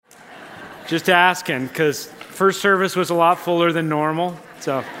Just asking, because first service was a lot fuller than normal,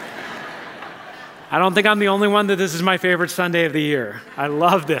 so I don't think I'm the only one that this is my favorite Sunday of the year. I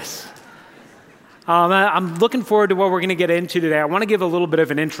love this. I'm looking forward to what we're going to get into today. I want to give a little bit of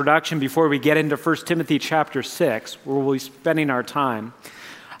an introduction before we get into 1 Timothy chapter 6, where we'll be spending our time.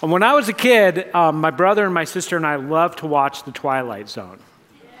 When I was a kid, my brother and my sister and I loved to watch The Twilight Zone.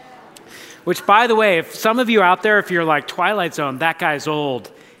 Which, by the way, if some of you out there, if you're like, Twilight Zone, that guy's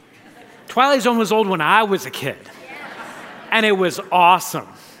old. Twilight Zone was old when I was a kid. And it was awesome.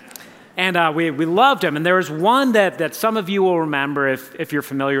 And we loved him. And there was one that some of you will remember if you're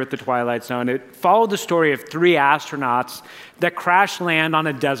familiar with The Twilight Zone. It followed the story of 3 astronauts that crash land on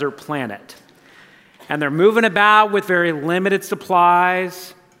a desert planet. And they're moving about with very limited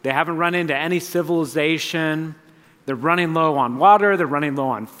supplies. They haven't run into any civilization. They're running low on water. They're running low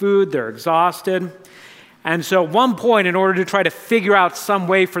on food. They're exhausted. And so at one point, in order to try to figure out some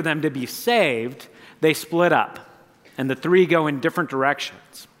way for them to be saved, they split up. And the 3 go in different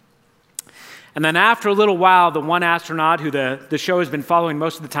directions. And then after a little while, the one astronaut who the show has been following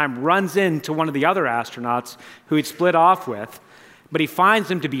most of the time runs into one of the other astronauts who he'd split off with, but he finds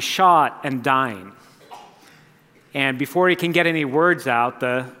him to be shot and dying. And before he can get any words out,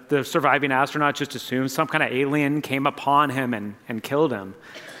 the surviving astronaut just assumes some kind of alien came upon him and killed him.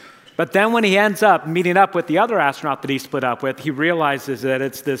 But then when he ends up meeting up with the other astronaut that he split up with, he realizes that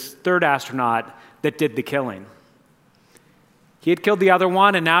it's this third astronaut that did the killing. He had killed the other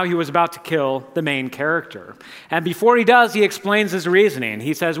one, and now he was about to kill the main character. And before he does, he explains his reasoning.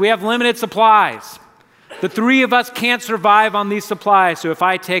 He says, we have limited supplies. The 3 of us can't survive on these supplies, so if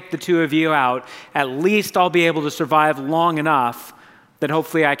I take the 2 of you out, at least I'll be able to survive long enough that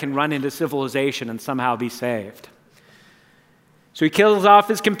hopefully I can run into civilization and somehow be saved. So he kills off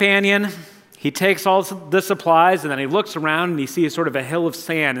his companion. He takes all the supplies, and then he looks around, and he sees sort of a hill of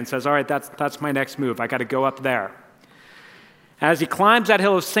sand and says, all right, that's my next move. I got to go up there. As he climbs that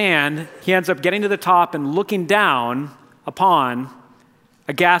hill of sand, he ends up getting to the top and looking down upon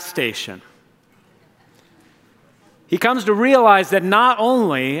a gas station. He comes to realize that not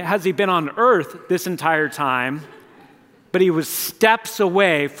only has he been on Earth this entire time, but he was steps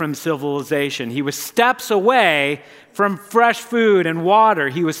away from civilization. He was steps away from fresh food and water.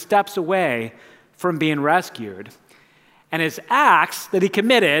 He was steps away from being rescued. And his acts that he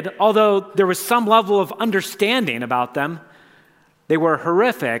committed, although there was some level of understanding about them, they were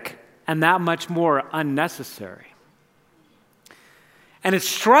horrific and that much more unnecessary. And it's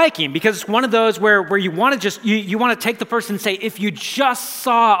striking because it's one of those where you want to just, you want to take the person and say, if you just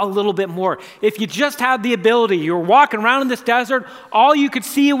saw a little bit more, if you just had the ability, you were walking around in this desert, all you could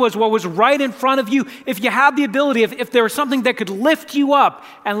see was what was right in front of you. If you had the ability, if there was something that could lift you up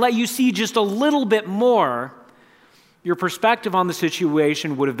and let you see just a little bit more, your perspective on the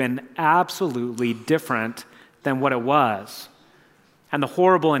situation would have been absolutely different than what it was. And the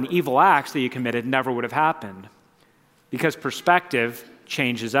horrible and evil acts that you committed never would have happened because perspective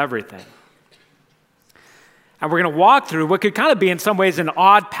changes everything. And we're going to walk through what could kind of be in some ways an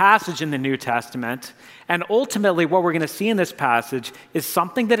odd passage in the New Testament. And ultimately what we're going to see in this passage is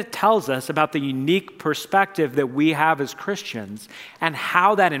something that it tells us about the unique perspective that we have as Christians and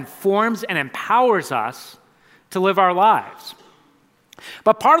how that informs and empowers us to live our lives.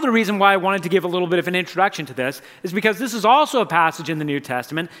 But part of the reason why I wanted to give a little bit of an introduction to this is because this is also a passage in the New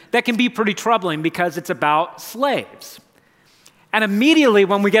Testament that can be pretty troubling because it's about slaves. And immediately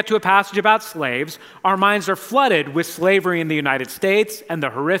when we get to a passage about slaves, our minds are flooded with slavery in the United States and the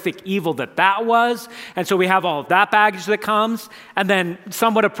horrific evil that was. And so we have all of that baggage that comes. And then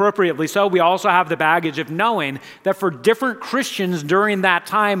somewhat appropriately so, we also have the baggage of knowing that for different Christians during that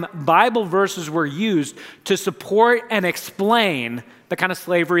time, Bible verses were used to support and explain the kind of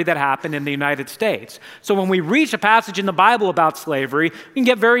slavery that happened in the United States. So when we reach a passage in the Bible about slavery, we can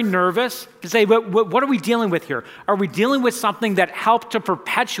get very nervous to say, what are we dealing with here? Are we dealing with something that helped to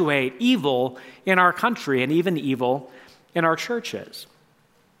perpetuate evil in our country and even evil in our churches?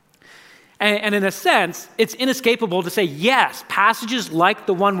 And in a sense, it's inescapable to say, yes, passages like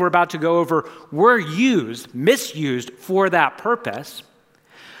the one we're about to go over were misused for that purpose.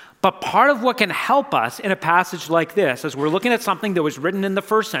 But part of what can help us in a passage like this, as we're looking at something that was written in the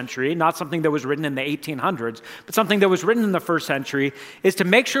first century, not something that was written in the 1800s, but something that was written in the first century, is to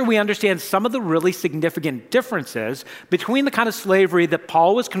make sure we understand some of the really significant differences between the kind of slavery that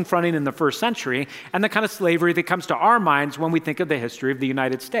Paul was confronting in the first century and the kind of slavery that comes to our minds when we think of the history of the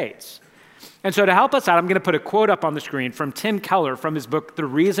United States. And so to help us out, I'm going to put a quote up on the screen from Tim Keller from his book, The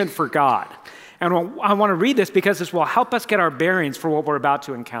Reason for God. And I want to read this because this will help us get our bearings for what we're about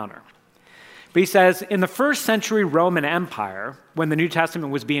to encounter. But he says, in the first century Roman Empire, when the New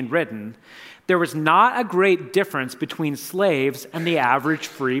Testament was being written, there was not a great difference between slaves and the average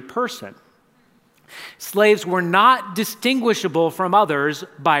free person. Slaves were not distinguishable from others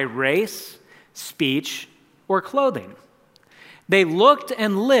by race, speech, or clothing. They looked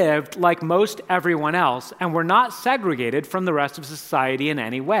and lived like most everyone else and were not segregated from the rest of society in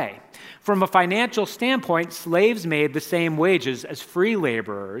any way. From a financial standpoint, slaves made the same wages as free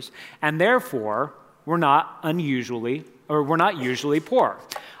laborers and therefore were not usually poor.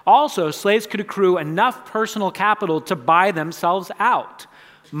 Also, slaves could accrue enough personal capital to buy themselves out.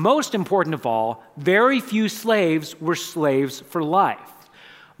 Most important of all, very few slaves were slaves for life.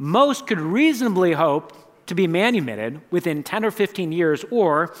 Most could reasonably hope to be manumitted within 10 or 15 years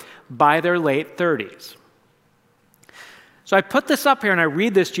or by their late 30s. So I put this up here and I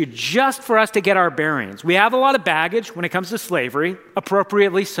read this to you just for us to get our bearings. We have a lot of baggage when it comes to slavery,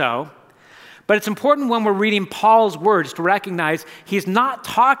 appropriately so. But it's important when we're reading Paul's words to recognize he's not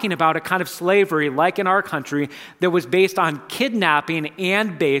talking about a kind of slavery like in our country that was based on kidnapping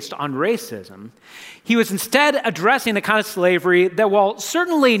and based on racism. He was instead addressing the kind of slavery that, while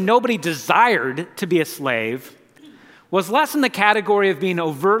certainly nobody desired to be a slave, was less in the category of being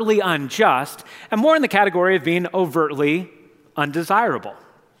overtly unjust and more in the category of being overtly undesirable.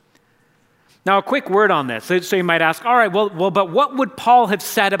 Now, a quick word on this. So you might ask, all right, but what would Paul have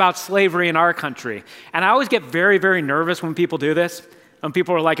said about slavery in our country? And I always get very, very nervous when people do this. When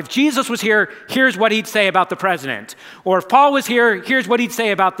people are like, if Jesus was here, here's what he'd say about the president. Or if Paul was here, here's what he'd say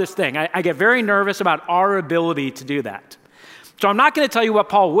about this thing. I get very nervous about our ability to do that. So I'm not going to tell you what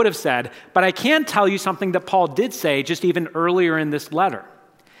Paul would have said, but I can tell you something that Paul did say just even earlier in this letter.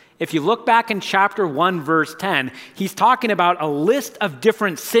 If you look back in chapter 1, verse 10, he's talking about a list of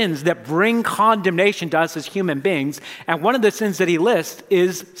different sins that bring condemnation to us as human beings. And one of the sins that he lists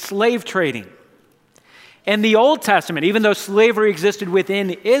is slave trading. In the Old Testament, even though slavery existed within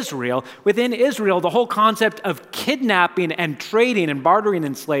Israel, the whole concept of kidnapping and trading and bartering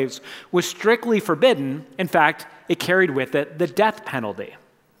in slaves was strictly forbidden. In fact, it carried with it the death penalty.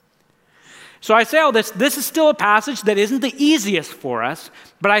 So I say all this is still a passage that isn't the easiest for us,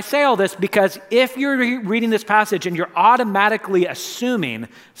 but I say all this because if you're reading this passage and you're automatically assuming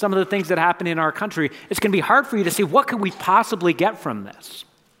some of the things that happen in our country, it's going to be hard for you to see what could we possibly get from this.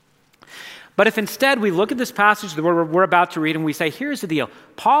 But if instead we look at this passage that we're about to read and we say, here's the deal.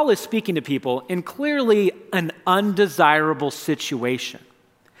 Paul is speaking to people in clearly an undesirable situation.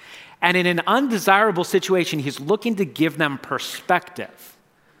 And in an undesirable situation, he's looking to give them perspective.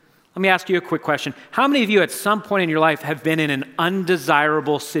 Let me ask you a quick question. How many of you at some point in your life have been in an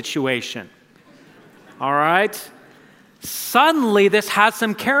undesirable situation? All right? Suddenly, this has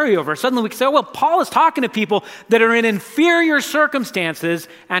some carryover. Suddenly we can say, well, Paul is talking to people that are in inferior circumstances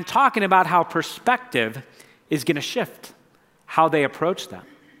and talking about how perspective is going to shift how they approach them.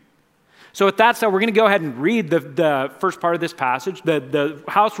 So with that said, we're going to go ahead and read the first part of this passage. The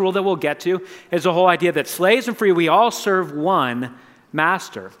house rule that we'll get to is the whole idea that slaves and free, we all serve one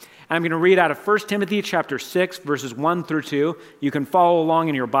master. And I'm going to read out of 1 Timothy chapter 6, verses 1 through 2. You can follow along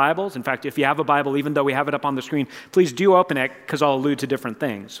in your Bibles. In fact, if you have a Bible, even though we have it up on the screen, please do open it because I'll allude to different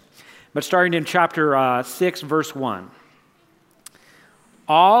things. But starting in chapter 6, verse 1.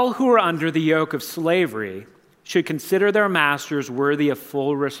 All who are under the yoke of slavery should consider their masters worthy of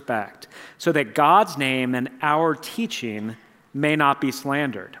full respect, so that God's name and our teaching may not be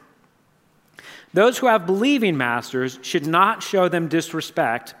slandered. Those who have believing masters should not show them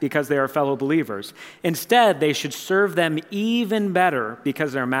disrespect because they are fellow believers. Instead, they should serve them even better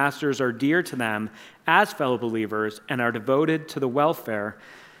because their masters are dear to them as fellow believers and are devoted to the welfare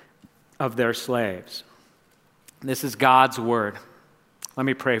of their slaves. This is God's word. Let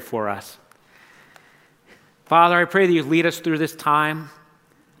me pray for us. Father, I pray that you lead us through this time.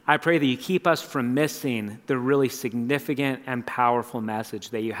 I pray that you keep us from missing the really significant and powerful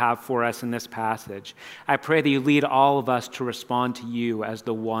message that you have for us in this passage. I pray that you lead all of us to respond to you as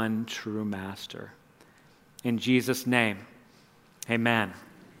the one true master. In Jesus' name, amen.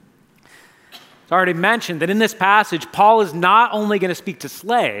 It's already mentioned that in this passage, Paul is not only going to speak to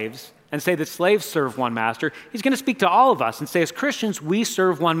slaves and say that slaves serve one master, he's going to speak to all of us and say, as Christians, we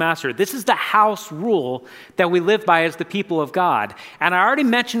serve one master. This is the house rule that we live by as the people of God. And I already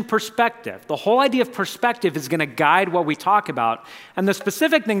mentioned perspective. The whole idea of perspective is going to guide what we talk about. And the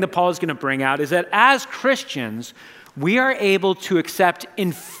specific thing that Paul is going to bring out is that as Christians, we are able to accept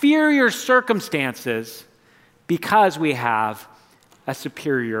inferior circumstances because we have a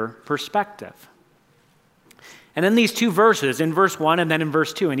superior perspective. And in these two verses, in verse 1 and then in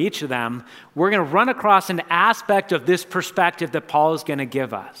verse 2, in each of them, we're going to run across an aspect of this perspective that Paul is going to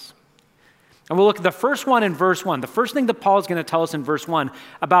give us. And we'll look at the first one in verse 1. The first thing that Paul is going to tell us in verse 1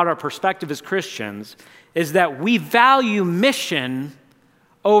 about our perspective as Christians is that we value mission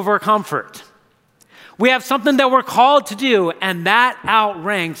over comfort. We have something that we're called to do, and that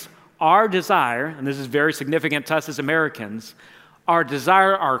outranks our desire, and this is very significant to us as Americans, our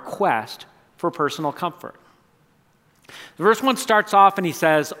desire, our quest for personal comfort. Verse 1 starts off and he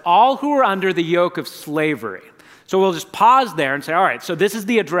says, all who are under the yoke of slavery. So we'll just pause there and say, all right, so this is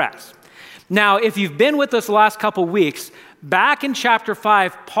the address. Now, if you've been with us the last couple weeks, back in chapter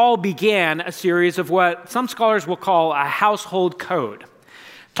 5, Paul began a series of what some scholars will call a household code,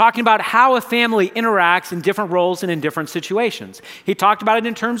 talking about how a family interacts in different roles and in different situations. He talked about it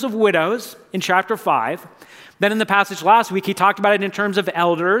in terms of widows in chapter 5. Then in the passage last week, he talked about it in terms of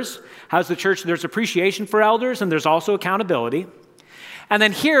elders. How's the church? There's appreciation for elders, and there's also accountability. And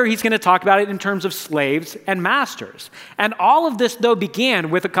then here, he's going to talk about it in terms of slaves and masters. And all of this, though, began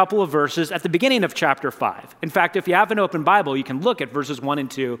with a couple of verses at the beginning of chapter 5. In fact, if you have an open Bible, you can look at verses 1 and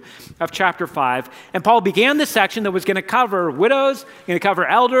 2 of chapter 5. And Paul began this section that was going to cover widows, going to cover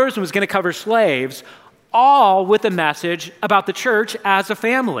elders, and was going to cover slaves, all with a message about the church as a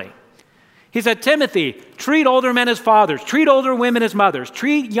family. He said, Timothy, treat older men as fathers, treat older women as mothers,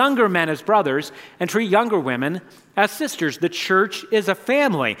 treat younger men as brothers, and treat younger women as sisters. The church is a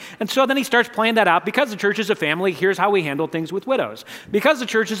family. And so then he starts playing that out. Because the church is a family, here's how we handle things with widows. Because the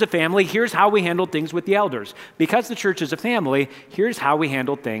church is a family, here's how we handle things with the elders. Because the church is a family, here's how we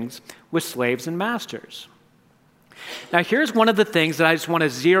handle things with slaves and masters. Now, here's one of the things that I just want to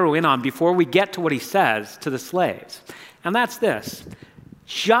zero in on before we get to what he says to the slaves. And that's this.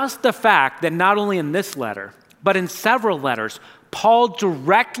 Just the fact that not only in this letter, but in several letters, Paul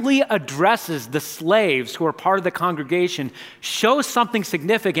directly addresses the slaves who are part of the congregation shows something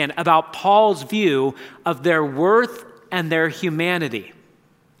significant about Paul's view of their worth and their humanity.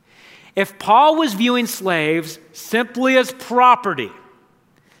 If Paul was viewing slaves simply as property,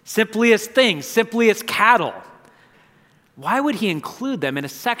 simply as things, simply as cattle, why would he include them in a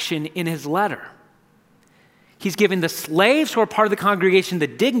section in his letter? He's giving the slaves who are part of the congregation the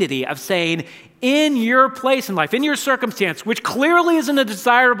dignity of saying, in your place in life, in your circumstance, which clearly isn't a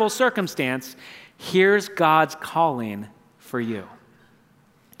desirable circumstance, here's God's calling for you.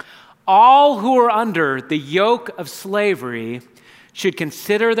 All who are under the yoke of slavery should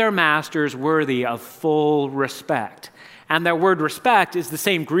consider their masters worthy of full respect. And that word respect is the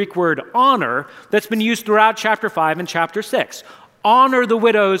same Greek word honor that's been used throughout chapter 5 and chapter 6. Honor the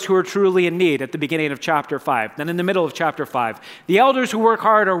widows who are truly in need at the beginning of chapter 5. Then in the middle of chapter 5, the elders who work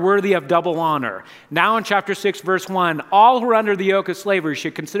hard are worthy of double honor. Now in chapter 6, verse 1, all who are under the yoke of slavery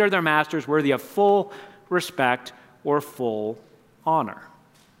should consider their masters worthy of full respect or full honor.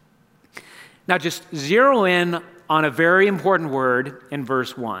 Now just zero in on a very important word in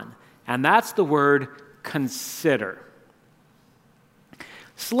verse 1, and that's the word consider.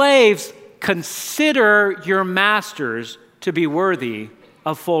 Slaves, consider your masters to be worthy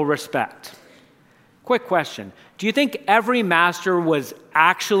of full respect. Quick question. Do you think every master was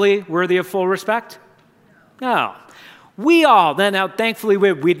actually worthy of full respect? No. We all, now thankfully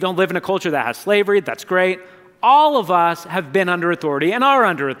we don't live in a culture that has slavery, that's great. All of us have been under authority and are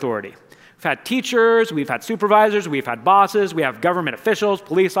under authority. We've had teachers, we've had supervisors, we've had bosses, we have government officials,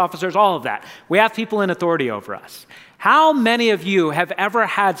 police officers, all of that. We have people in authority over us. How many of you have ever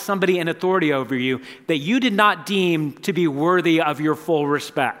had somebody in authority over you that you did not deem to be worthy of your full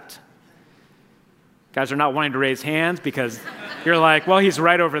respect? Guys are not wanting to raise hands because you're like, well, he's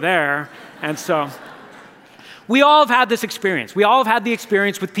right over there. And so we all have had this experience. We all have had the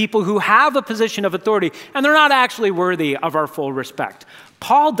experience with people who have a position of authority and they're not actually worthy of our full respect.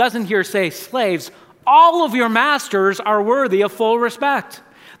 Paul doesn't here say, slaves, all of your masters are worthy of full respect.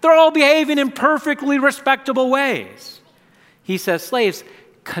 They're all behaving in perfectly respectable ways. He says, slaves,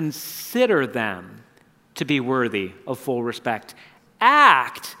 consider them to be worthy of full respect.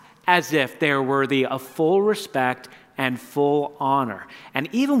 Act as if they're worthy of full respect and full honor. And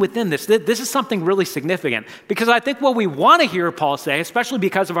even within this is something really significant because I think what we want to hear Paul say, especially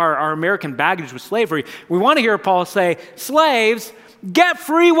because of our American baggage with slavery, we want to hear Paul say, slaves, get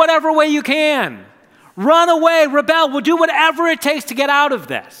free whatever way you can. Run away, rebel, we'll do whatever it takes to get out of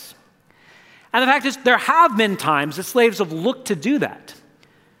this. And the fact is, there have been times that slaves have looked to do that.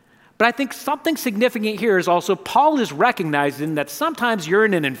 But I think something significant here is also Paul is recognizing that sometimes you're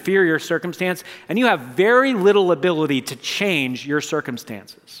in an inferior circumstance and you have very little ability to change your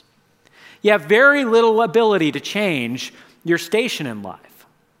circumstances. You have very little ability to change your station in life.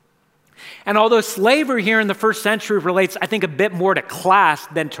 And although slavery here in the first century relates, I think, a bit more to class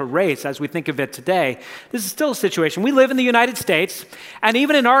than to race as we think of it today, this is still a situation. We live in the United States, and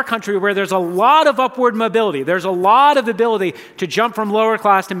even in our country where there's a lot of upward mobility, there's a lot of ability to jump from lower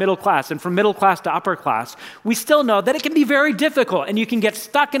class to middle class and from middle class to upper class, we still know that it can be very difficult, and you can get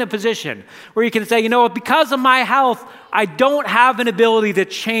stuck in a position where you can say, because of my health, I don't have an ability to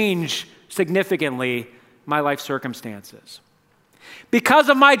change significantly my life circumstances. Because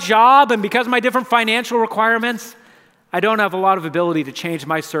of my job and because of my different financial requirements, I don't have a lot of ability to change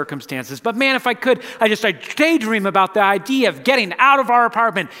my circumstances. But man, if I could, I daydream about the idea of getting out of our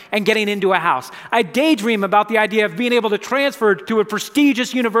apartment and getting into a house. I daydream about the idea of being able to transfer to a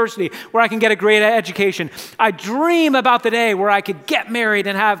prestigious university where I can get a great education. I dream about the day where I could get married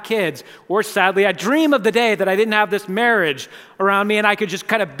and have kids. Or sadly, I dream of the day that I didn't have this marriage around me and I could just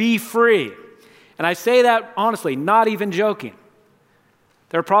kind of be free. And I say that honestly, not even joking.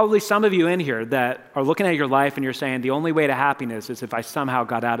 There are probably some of you in here that are looking at your life and you're saying, the only way to happiness is if I somehow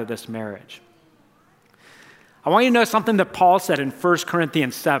got out of this marriage. I want you to know something that Paul said in 1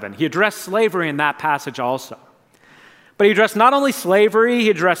 Corinthians 7. He addressed slavery in that passage also. But he addressed not only slavery, he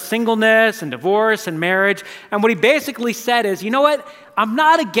addressed singleness and divorce and marriage. And what he basically said is, I'm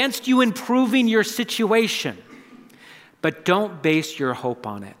not against you improving your situation, but don't base your hope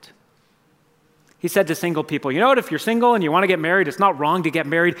on it. He said to single people, if you're single and you want to get married, it's not wrong to get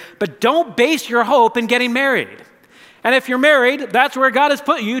married, but don't base your hope in getting married. And if you're married, that's where God has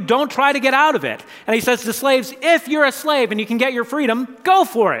put you. Don't try to get out of it. And he says to slaves, if you're a slave and you can get your freedom, go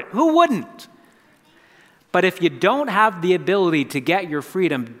for it. Who wouldn't? But if you don't have the ability to get your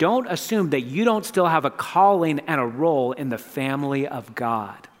freedom, don't assume that you don't still have a calling and a role in the family of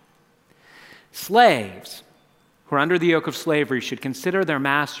God. Slaves who are under the yoke of slavery should consider their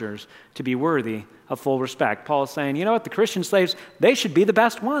masters to be worthy of full respect. Paul is saying, the Christian slaves, they should be the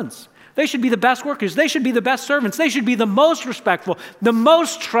best ones. They should be the best workers. They should be the best servants. They should be the most respectful, the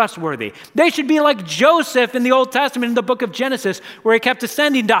most trustworthy. They should be like Joseph in the Old Testament in the book of Genesis, where he kept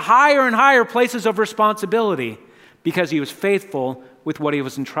ascending to higher and higher places of responsibility because he was faithful with what he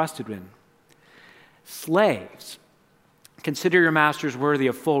was entrusted in. Slaves, consider your masters worthy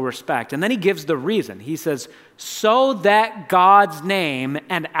of full respect. And then he gives the reason. He says, so that God's name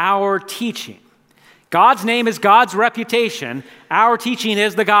and our teaching. God's name is God's reputation. Our teaching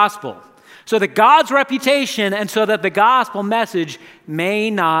is the gospel. So that God's reputation and so that the gospel message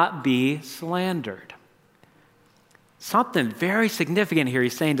may not be slandered. Something very significant here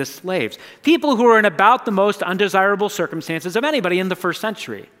he's saying to slaves. People who are in about the most undesirable circumstances of anybody in the first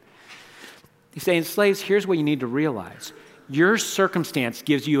century. He's saying, slaves, here's what you need to realize. Your circumstance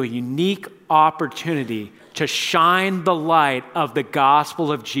gives you a unique opportunity to shine the light of the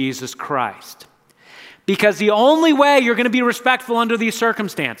gospel of Jesus Christ. Because the only way you're going to be respectful under these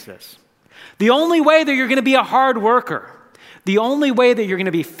circumstances, the only way that you're going to be a hard worker, the only way that you're going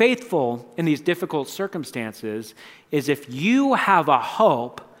to be faithful in these difficult circumstances is if you have a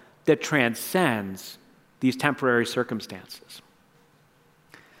hope that transcends these temporary circumstances.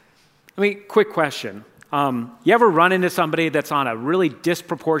 Quick question. You ever run into somebody that's on a really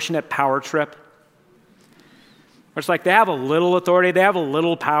disproportionate power trip? Where it's like they have a little authority, they have a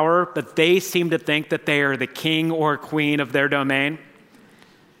little power, but they seem to think that they are the king or queen of their domain.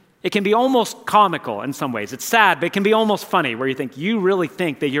 It can be almost comical in some ways. It's sad, but it can be almost funny where you think, you really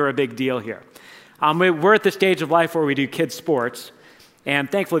think that you're a big deal here. We're at the stage of life where we do kids' sports. And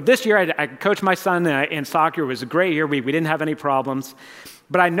thankfully, this year I coached my son in soccer. It was a great year. We didn't have any problems.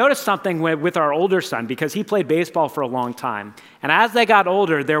 But I noticed something with our older son because he played baseball for a long time. And as they got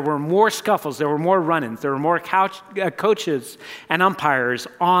older, there were more scuffles, there were more run-ins, there were more coaches and umpires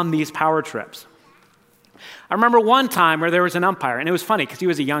on these power trips. I remember one time where there was an umpire, and it was funny because he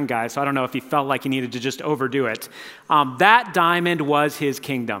was a young guy, so I don't know if he felt like he needed to just overdo it. That diamond was his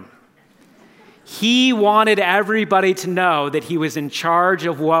kingdom. He wanted everybody to know that he was in charge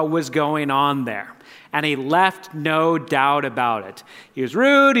of what was going on there. And he left no doubt about it. He was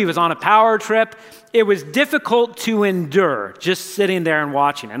rude. He was on a power trip. It was difficult to endure just sitting there and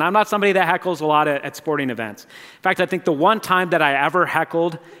watching. And I'm not somebody that heckles a lot at sporting events. In fact, I think the one time that I ever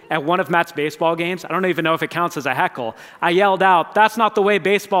heckled at one of Matt's baseball games, I don't even know if it counts as a heckle, I yelled out, "That's not the way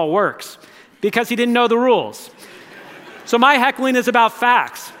baseball works," because he didn't know the rules. So my heckling is about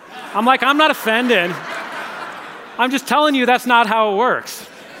facts. I'm not offended. I'm just telling you that's not how it works.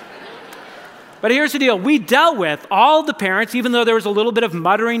 But here's the deal. We dealt with, all the parents, even though there was a little bit of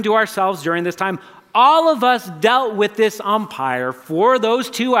muttering to ourselves during this time, all of us dealt with this umpire for those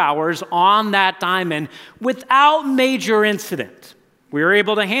 2 hours on that diamond without major incident. We were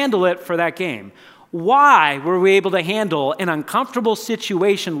able to handle it for that game. Why were we able to handle an uncomfortable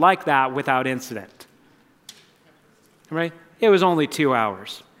situation like that without incident? Right? It was only 2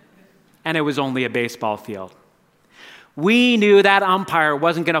 hours, and it was only a baseball field. We knew that umpire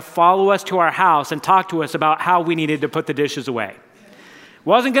wasn't going to follow us to our house and talk to us about how we needed to put the dishes away.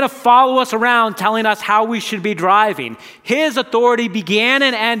 Wasn't going to follow us around telling us how we should be driving. His authority began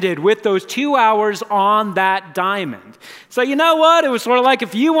and ended with those 2 hours on that diamond. So you know what? It was sort of like,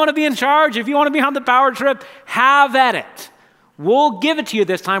 if you want to be in charge, if you want to be on the power trip, have at it. We'll give it to you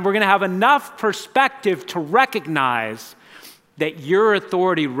this time. We're going to have enough perspective to recognize that your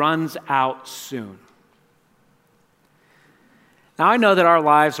authority runs out soon. Now, I know that our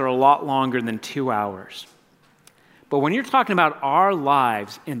lives are a lot longer than 2 hours. But when you're talking about our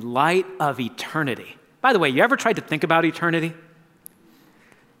lives in light of eternity, by the way, you ever tried to think about eternity?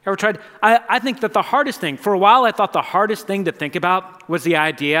 Ever tried? I think that the hardest thing, for a while I thought the hardest thing to think about was the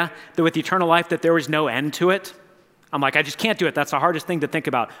idea that with eternal life that there was no end to it. I'm like, I just can't do it. That's the hardest thing to think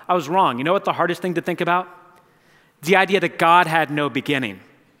about. I was wrong. You know what the hardest thing to think about? The idea that God had no beginning.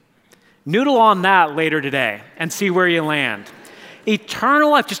 Noodle on that later today and see where you land.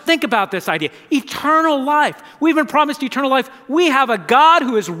 Eternal life. Just think about this idea. Eternal life. We've been promised eternal life. We have a God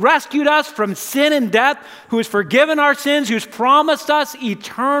who has rescued us from sin and death, who has forgiven our sins, who's promised us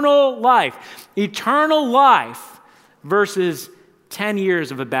eternal life. Eternal life versus 10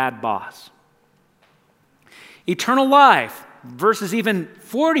 years of a bad boss. Eternal life versus even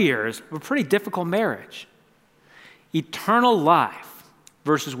 40 years of a pretty difficult marriage. Eternal life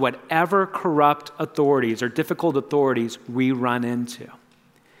versus whatever corrupt authorities or difficult authorities we run into.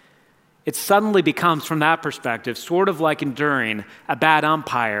 It suddenly becomes, from that perspective, sort of like enduring a bad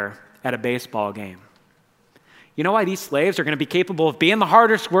umpire at a baseball game. You know why these slaves are going to be capable of being the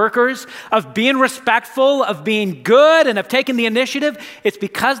hardest workers, of being respectful, of being good, and of taking the initiative? It's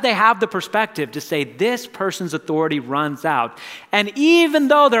because they have the perspective to say this person's authority runs out. And even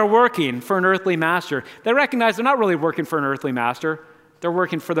though they're working for an earthly master, they recognize they're not really working for an earthly master. They're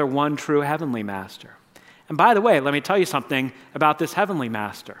working for their one true heavenly master. And by the way, let me tell you something about this heavenly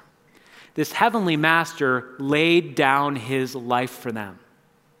master. This heavenly master laid down his life for them.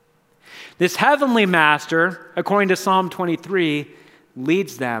 This heavenly master, according to Psalm 23,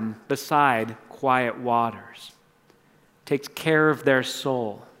 leads them beside quiet waters, takes care of their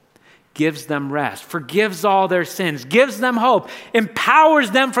soul, gives them rest, forgives all their sins, gives them hope, empowers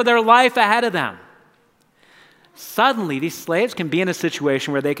them for their life ahead of them. Suddenly, these slaves can be in a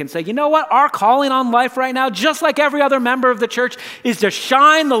situation where they can say, you know what, our calling on life right now, just like every other member of the church, is to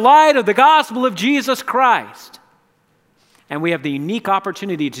shine the light of the gospel of Jesus Christ. And we have the unique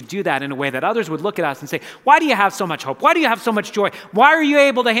opportunity to do that in a way that others would look at us and say, why do you have so much hope? Why do you have so much joy? Why are you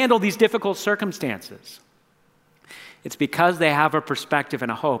able to handle these difficult circumstances? It's because they have a perspective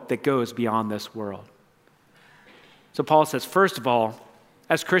and a hope that goes beyond this world. So Paul says, first of all,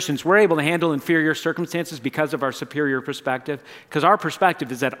 as Christians, we're able to handle inferior circumstances because of our superior perspective, because our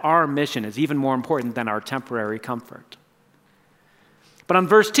perspective is that our mission is even more important than our temporary comfort. But on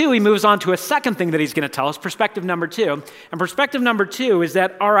verse 2, he moves on to a second thing that he's going to tell us, perspective number 2. And perspective number 2 is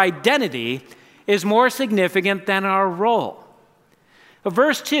that our identity is more significant than our role. But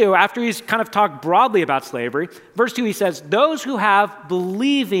verse 2, after he's kind of talked broadly about slavery, verse 2 he says, those who have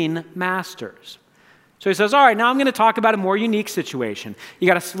believing masters. So he says, all right, now I'm going to talk about a more unique situation. You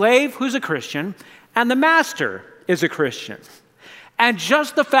got a slave who's a Christian, and the master is a Christian. And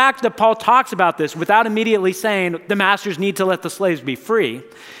just the fact that Paul talks about this without immediately saying the masters need to let the slaves be free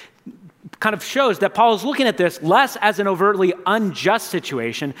kind of shows that Paul is looking at this less as an overtly unjust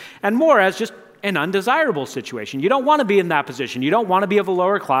situation and more as just an undesirable situation. You don't want to be in that position. You don't want to be of a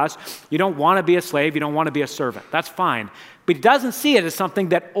lower class. You don't want to be a slave. You don't want to be a servant. That's fine. But he doesn't see it as something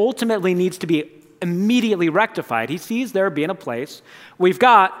that ultimately needs to be immediately rectified. He sees there being a place. We've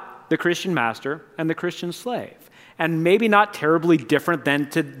got the Christian master and the Christian slave. And maybe not terribly different than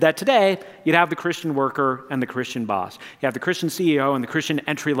that today, you'd have the Christian worker and the Christian boss. You have the Christian CEO and the Christian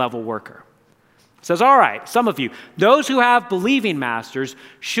entry-level worker. It says, all right, some of you, those who have believing masters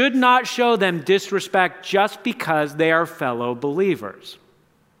should not show them disrespect just because they are fellow believers.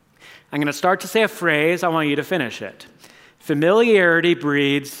 I'm going to start to say a phrase. I want you to finish it. Familiarity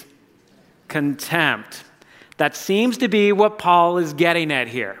breeds contempt. That seems to be what Paul is getting at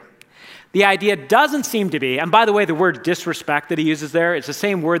here. The idea doesn't seem to be, and by the way, the word disrespect that he uses there, it's the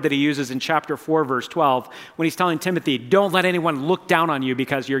same word that he uses in chapter 4, verse 12, when he's telling Timothy, don't let anyone look down on you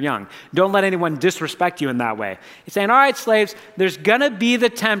because you're young. Don't let anyone disrespect you in that way. He's saying, all right, slaves, there's going to be the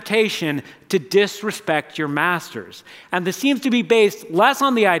temptation to disrespect your masters. And this seems to be based less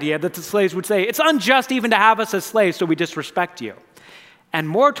on the idea that the slaves would say, it's unjust even to have us as slaves, so we disrespect you. and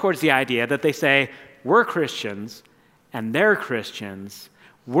more towards the idea that they say, we're Christians and they're Christians.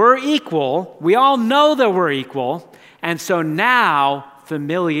 We're equal. We all know that we're equal. And so now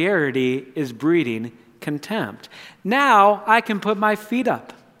familiarity is breeding contempt. Now I can put my feet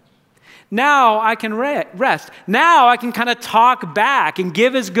up. Now I can rest. Now I can kind of talk back and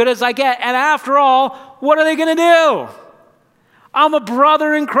give as good as I get. And after all, what are they going to do? I'm a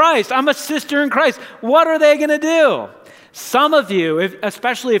brother in Christ. I'm a sister in Christ. What are they going to do? Some of you,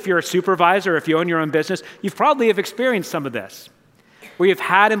 especially if you're a supervisor, if you own your own business, you probably have experienced some of this, where you've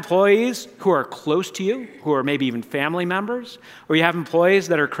had employees who are close to you, who are maybe even family members, or you have employees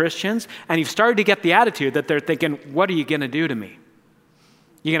that are Christians, and you've started to get the attitude that they're thinking, what are you going to do to me?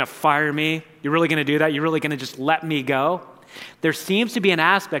 You're going to fire me? You're really going to do that? You're really going to just let me go? There seems to be an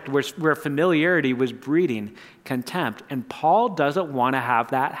aspect where familiarity was breeding contempt, and Paul doesn't want to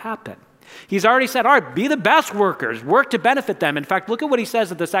have that happen. He's already said, all right, be the best workers, work to benefit them. In fact, look at what he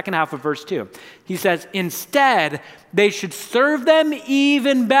says at the second half of verse 2. He says, instead, they should serve them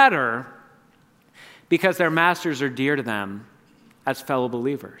even better because their masters are dear to them as fellow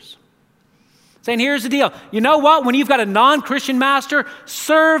believers. Saying, here's the deal. You know what? When you've got a non-Christian master,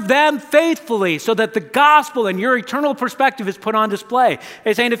 serve them faithfully so that the gospel and your eternal perspective is put on display.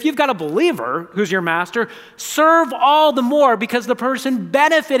 He's saying, if you've got a believer who's your master, serve all the more because the person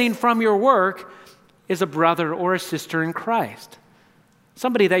benefiting from your work is a brother or a sister in Christ.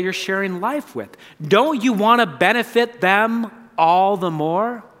 Somebody that you're sharing life with. Don't you want to benefit them all the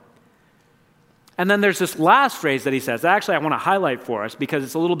more? And then there's this last phrase that he says. Actually, I want to highlight for us because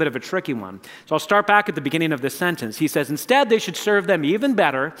it's a little bit of a tricky one. So I'll start back at the beginning of this sentence. He says, instead, they should serve them even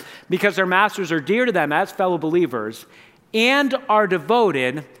better because their masters are dear to them as fellow believers and are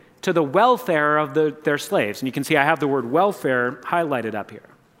devoted to the welfare of their slaves. And you can see I have the word welfare highlighted up here.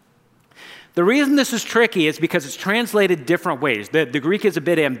 The reason this is tricky is because it's translated different ways. The Greek is a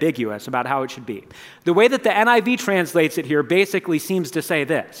bit ambiguous about how it should be. The way that the NIV translates it here basically seems to say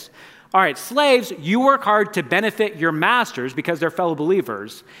this. All right, slaves, you work hard to benefit your masters because they're fellow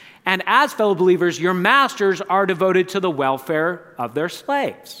believers. And as fellow believers, your masters are devoted to the welfare of their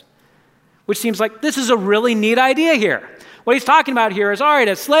slaves. Which seems like this is a really neat idea here. What he's talking about here is, all right,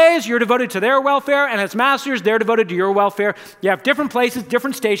 as slaves, you're devoted to their welfare, and as masters, they're devoted to your welfare. You have different places,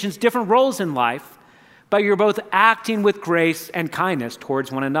 different stations, different roles in life, but you're both acting with grace and kindness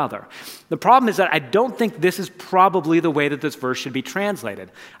towards one another. The problem is that I don't think this is probably the way that this verse should be translated.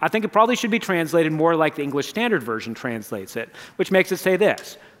 I think it probably should be translated more like the English Standard Version translates it, which makes it say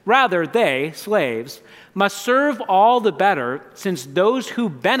this. Rather, they, slaves, must serve all the better since those who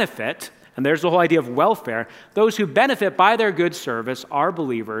benefit, and there's the whole idea of welfare, those who benefit by their good service are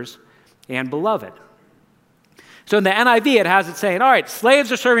believers and beloved. So in the NIV, it has it saying, all right,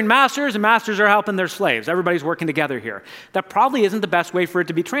 slaves are serving masters and masters are helping their slaves. Everybody's working together here. That probably isn't the best way for it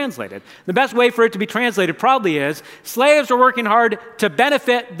to be translated. The best way for it to be translated probably is, slaves are working hard to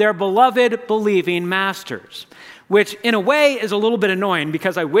benefit their beloved, believing masters, which in a way is a little bit annoying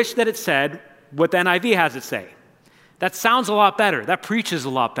because I wish that it said what the NIV has it say. That sounds a lot better. That preaches a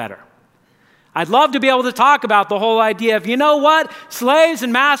lot better. I'd love to be able to talk about the whole idea of, you know what, slaves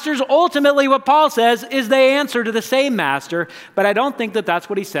and masters, ultimately what Paul says is they answer to the same master, but I don't think that that's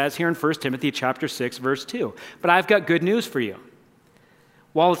what he says here in 1 Timothy chapter 6, verse 2. But I've got good news for you.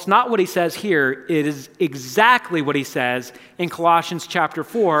 While it's not what he says here, it is exactly what he says in Colossians chapter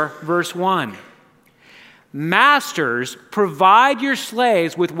 4, verse 1. Masters, provide your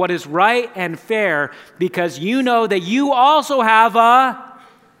slaves with what is right and fair because you know that you also have a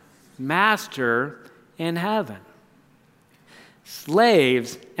master in heaven.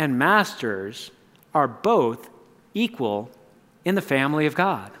 Slaves and masters are both equal in the family of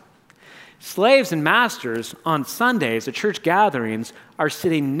God. Slaves and masters on Sundays at church gatherings are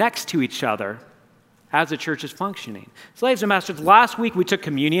sitting next to each other as the church is functioning. Slaves and masters, last week we took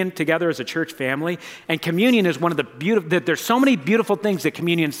communion together as a church family, and communion is one of the beautiful, there's so many beautiful things that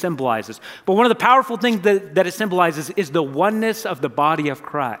communion symbolizes, but one of the powerful things that it symbolizes is the oneness of the body of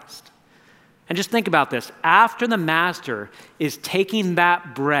Christ. And just think about this. After the master is taking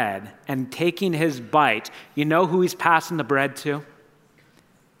that bread and taking his bite, you know who he's passing the bread to?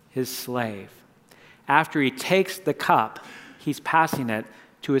 His slave. After he takes the cup, he's passing it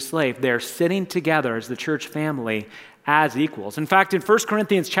to his slave. They're sitting together as the church family as equals. In fact, in 1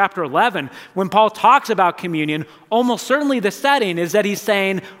 Corinthians chapter 11, when Paul talks about communion, almost certainly the setting is that he's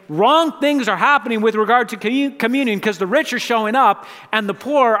saying wrong things are happening with regard to communion because the rich are showing up and the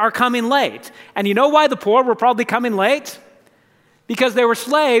poor are coming late. And you know why the poor were probably coming late? Because they were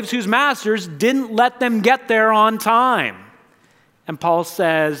slaves whose masters didn't let them get there on time. And Paul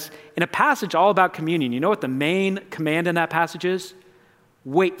says, in a passage all about communion, you know what the main command in that passage is?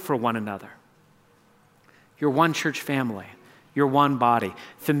 wait for one another. You're one church family. You're one body.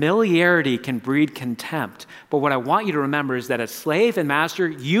 Familiarity can breed contempt. But what I want you to remember is that as slave and master,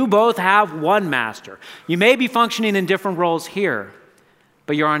 you both have one master. You may be functioning in different roles here,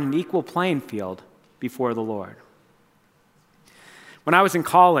 but you're on an equal playing field before the Lord. When I was in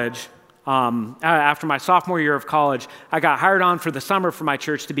college, after my sophomore year of college, I got hired on for the summer for my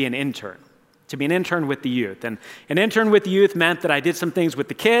church to be an intern with the youth. And an intern with the youth meant that I did some things with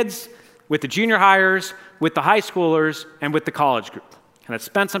the kids, with the junior hires, with the high schoolers, and with the college group. And I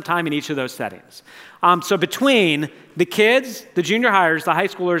spent some time in each of those settings. So between the kids, the junior hires, the high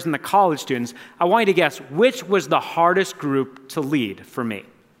schoolers, and the college students, I want you to guess which was the hardest group to lead for me.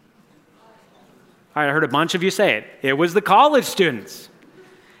 All right, I heard a bunch of you say it. It was the college students.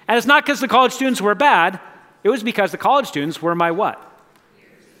 And it's not because the college students were bad. It was because the college students were my what?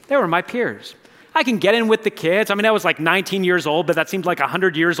 They were my peers. I can get in with the kids. I mean, I was like 19 years old, but that seemed like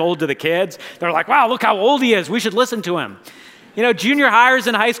 100 years old to the kids. They're like, wow, look how old he is. We should listen to him. You know, junior hires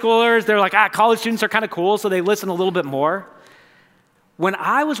and high schoolers, they're like, college students are kind of cool, so they listen a little bit more. When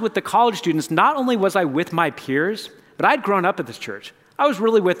I was with the college students, not only was I with my peers, but I'd grown up at this church. I was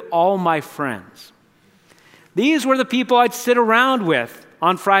really with all my friends. These were the people I'd sit around with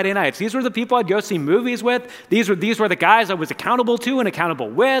on Friday nights. These were the people I'd go see movies with. These were the guys I was accountable to and accountable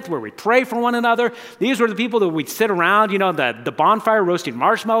with, where we'd pray for one another. These were the people that we'd sit around, the bonfire roasting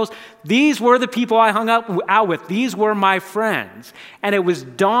marshmallows. These were the people I hung out with. These were my friends. And it was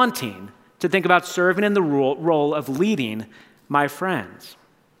daunting to think about serving in the role of leading my friends.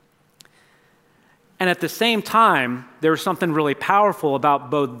 And at the same time, there was something really powerful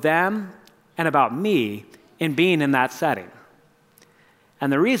about both them and about me in being in that setting.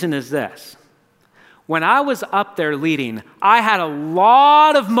 And the reason is this. When I was up there leading, I had a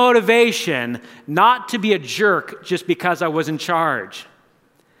lot of motivation not to be a jerk just because I was in charge.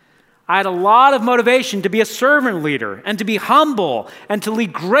 I had a lot of motivation to be a servant leader and to be humble and to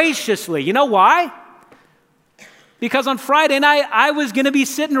lead graciously. You know why? Because on Friday night, I was going to be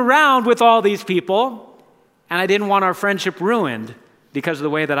sitting around with all these people, and I didn't want our friendship ruined because of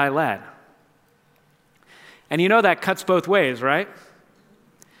the way that I led. And you know that cuts both ways, right?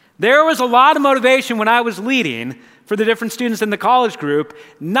 There was a lot of motivation when I was leading for the different students in the college group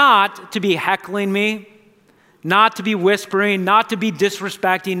not to be heckling me, not to be whispering, not to be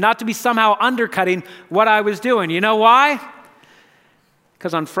disrespecting, not to be somehow undercutting what I was doing. You know why?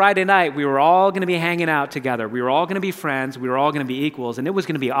 Because on Friday night, we were all going to be hanging out together. We were all going to be friends. We were all going to be equals. And it was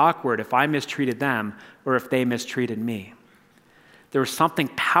going to be awkward if I mistreated them or if they mistreated me. There was something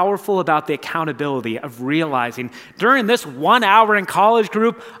powerful about the accountability of realizing during this 1 hour in college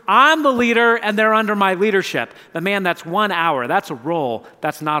group, I'm the leader and they're under my leadership. But man, that's 1 hour. That's a role.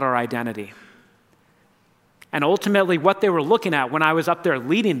 That's not our identity. And ultimately, what they were looking at when I was up there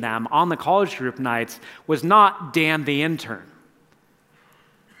leading them on the college group nights was not Dan the intern.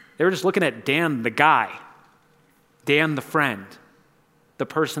 They were just looking at Dan the guy, Dan the friend, the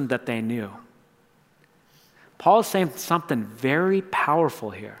person that they knew. Paul is saying something very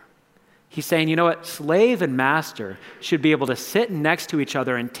powerful here. He's saying, you know what? Slave and master should be able to sit next to each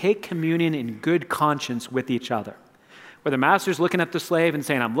other and take communion in good conscience with each other. Where the master's looking at the slave and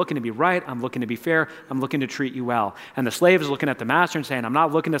saying, I'm looking to be right, I'm looking to be fair, I'm looking to treat you well. And the slave is looking at the master and saying, I'm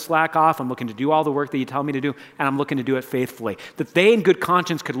not looking to slack off, I'm looking to do all the work that you tell me to do, and I'm looking to do it faithfully. That they in good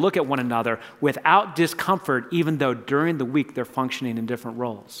conscience could look at one another without discomfort, even though during the week they're functioning in different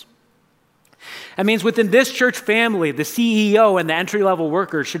roles. That means within this church family, the CEO and the entry-level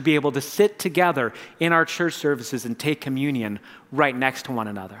workers should be able to sit together in our church services and take communion right next to one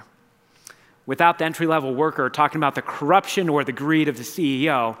another. Without the entry-level worker talking about the corruption or the greed of the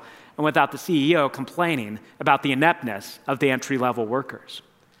CEO, and without the CEO complaining about the ineptness of the entry-level workers.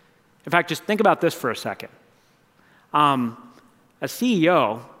 In fact, just think about this for a second. A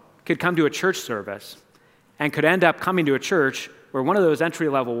CEO could come to a church service and could end up coming to a church where one of those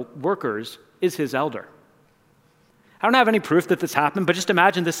entry-level workers is his elder. I don't have any proof that this happened, but just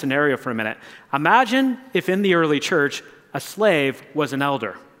imagine this scenario for a minute. Imagine if in the early church, a slave was an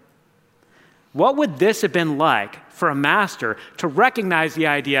elder. What would this have been like for a master to recognize the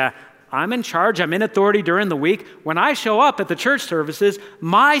idea, I'm in charge, I'm in authority during the week. When I show up at the church services,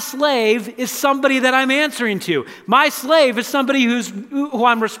 my slave is somebody that I'm answering to. My slave is somebody who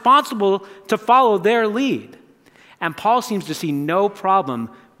I'm responsible to follow their lead. And Paul seems to see no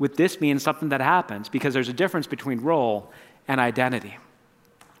problem with this being something that happens because there's a difference between role and identity.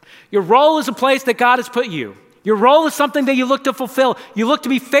 Your role is a place that God has put you. Your role is something that you look to fulfill. You look to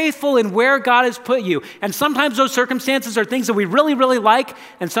be faithful in where God has put you. And sometimes those circumstances are things that we really, really like,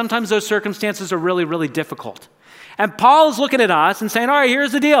 and sometimes those circumstances are really, really difficult. And Paul is looking at us and saying, all right,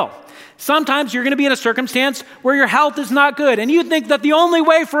 here's the deal. Sometimes you're going to be in a circumstance where your health is not good, and you think that the only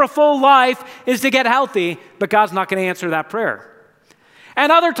way for a full life is to get healthy, but God's not going to answer that prayer.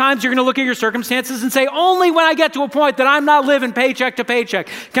 And other times you're going to look at your circumstances and say, only when I get to a point that I'm not living paycheck to paycheck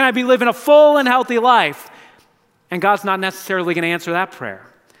can I be living a full and healthy life. And God's not necessarily going to answer that prayer.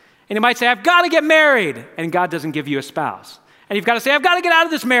 And you might say, I've got to get married, and God doesn't give you a spouse. And you've got to say, I've got to get out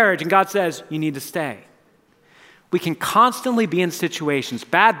of this marriage, and God says, you need to stay. We can constantly be in situations,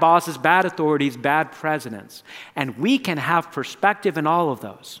 bad bosses, bad authorities, bad presidents, and we can have perspective in all of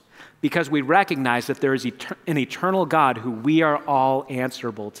those because we recognize that there is an eternal God who we are all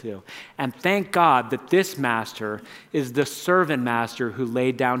answerable to. And thank God that this master is the servant master who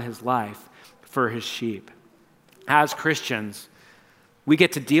laid down his life for his sheep. As Christians, we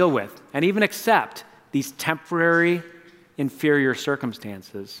get to deal with and even accept these temporary, inferior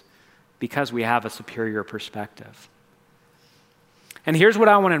circumstances because we have a superior perspective. And here's what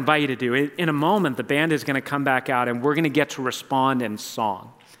I want to invite you to do. In a moment, the band is going to come back out and we're going to get to respond in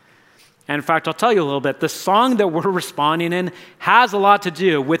song. And in fact, I'll tell you a little bit. The song that we're responding in has a lot to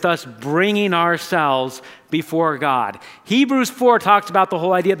do with us bringing ourselves before God. Hebrews 4 talks about the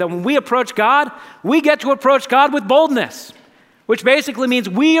whole idea that when we approach God, we get to approach God with boldness, which basically means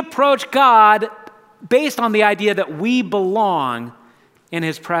we approach God based on the idea that we belong in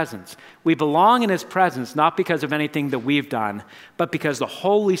his presence. We belong in his presence not because of anything that we've done, but because the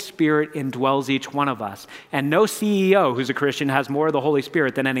Holy Spirit indwells each one of us. And no CEO who's a Christian has more of the Holy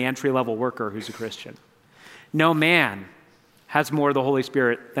Spirit than any entry-level worker who's a Christian. No man has more of the Holy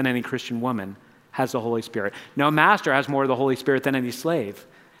Spirit than any Christian woman has the Holy Spirit. No master has more of the Holy Spirit than any slave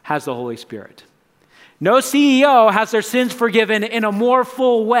has the Holy Spirit. No CEO has their sins forgiven in a more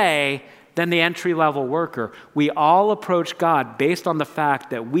full way than the entry-level worker. We all approach God based on the fact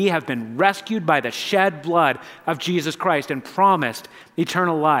that we have been rescued by the shed blood of Jesus Christ and promised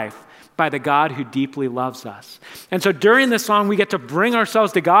eternal life by the God who deeply loves us. And so during this song, we get to bring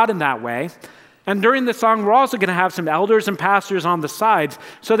ourselves to God in that way. And during the song, we're also going to have some elders and pastors on the sides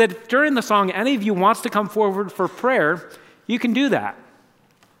so that if during the song any of you wants to come forward for prayer, you can do that.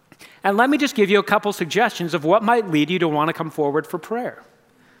 And let me just give you a couple suggestions of what might lead you to want to come forward for prayer.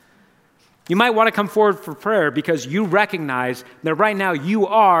 You might want to come forward for prayer because you recognize that right now you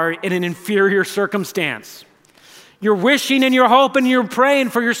are in an inferior circumstance. You're wishing and you're hoping, you're praying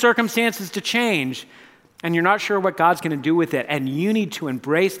for your circumstances to change, and you're not sure what God's going to do with it. And you need to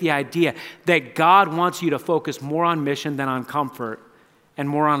embrace the idea that God wants you to focus more on mission than on comfort and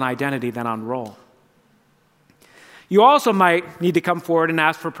more on identity than on role. You also might need to come forward and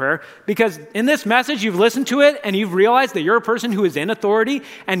ask for prayer because in this message, you've listened to it and you've realized that you're a person who is in authority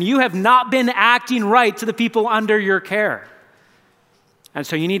and you have not been acting right to the people under your care. And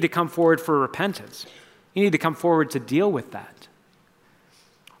so you need to come forward for repentance. You need to come forward to deal with that.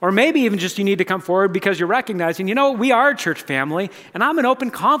 Or maybe even just you need to come forward because you're recognizing, we are a church family and I'm in open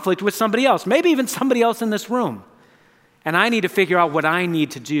conflict with somebody else, maybe even somebody else in this room. And I need to figure out what I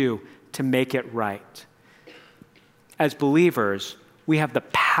need to do to make it right. As believers, we have the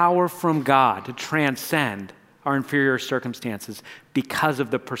power from God to transcend our inferior circumstances because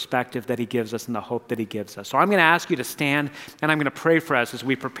of the perspective that he gives us and the hope that he gives us. So I'm going to ask you to stand and I'm going to pray for us as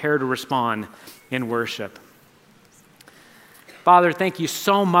we prepare to respond in worship. Father, thank you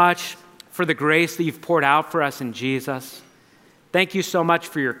so much for the grace that you've poured out for us in Jesus. Thank you so much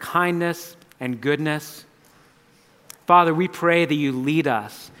for your kindness and goodness. Father, we pray that you lead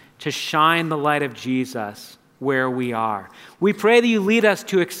us to shine the light of Jesus where we are. We pray that you lead us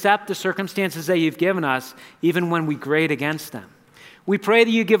to accept the circumstances that you've given us, even when we grade against them. We pray that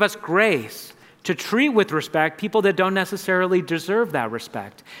you give us grace to treat with respect people that don't necessarily deserve that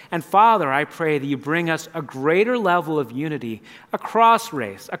respect. And Father, I pray that you bring us a greater level of unity across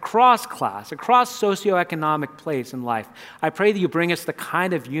race, across class, across socioeconomic place in life. I pray that you bring us the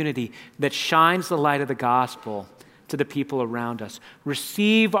kind of unity that shines the light of the gospel to the people around us.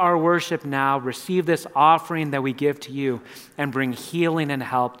 Receive our worship now. Receive this offering that we give to you and bring healing and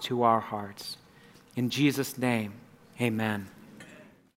help to our hearts. In Jesus' name, amen.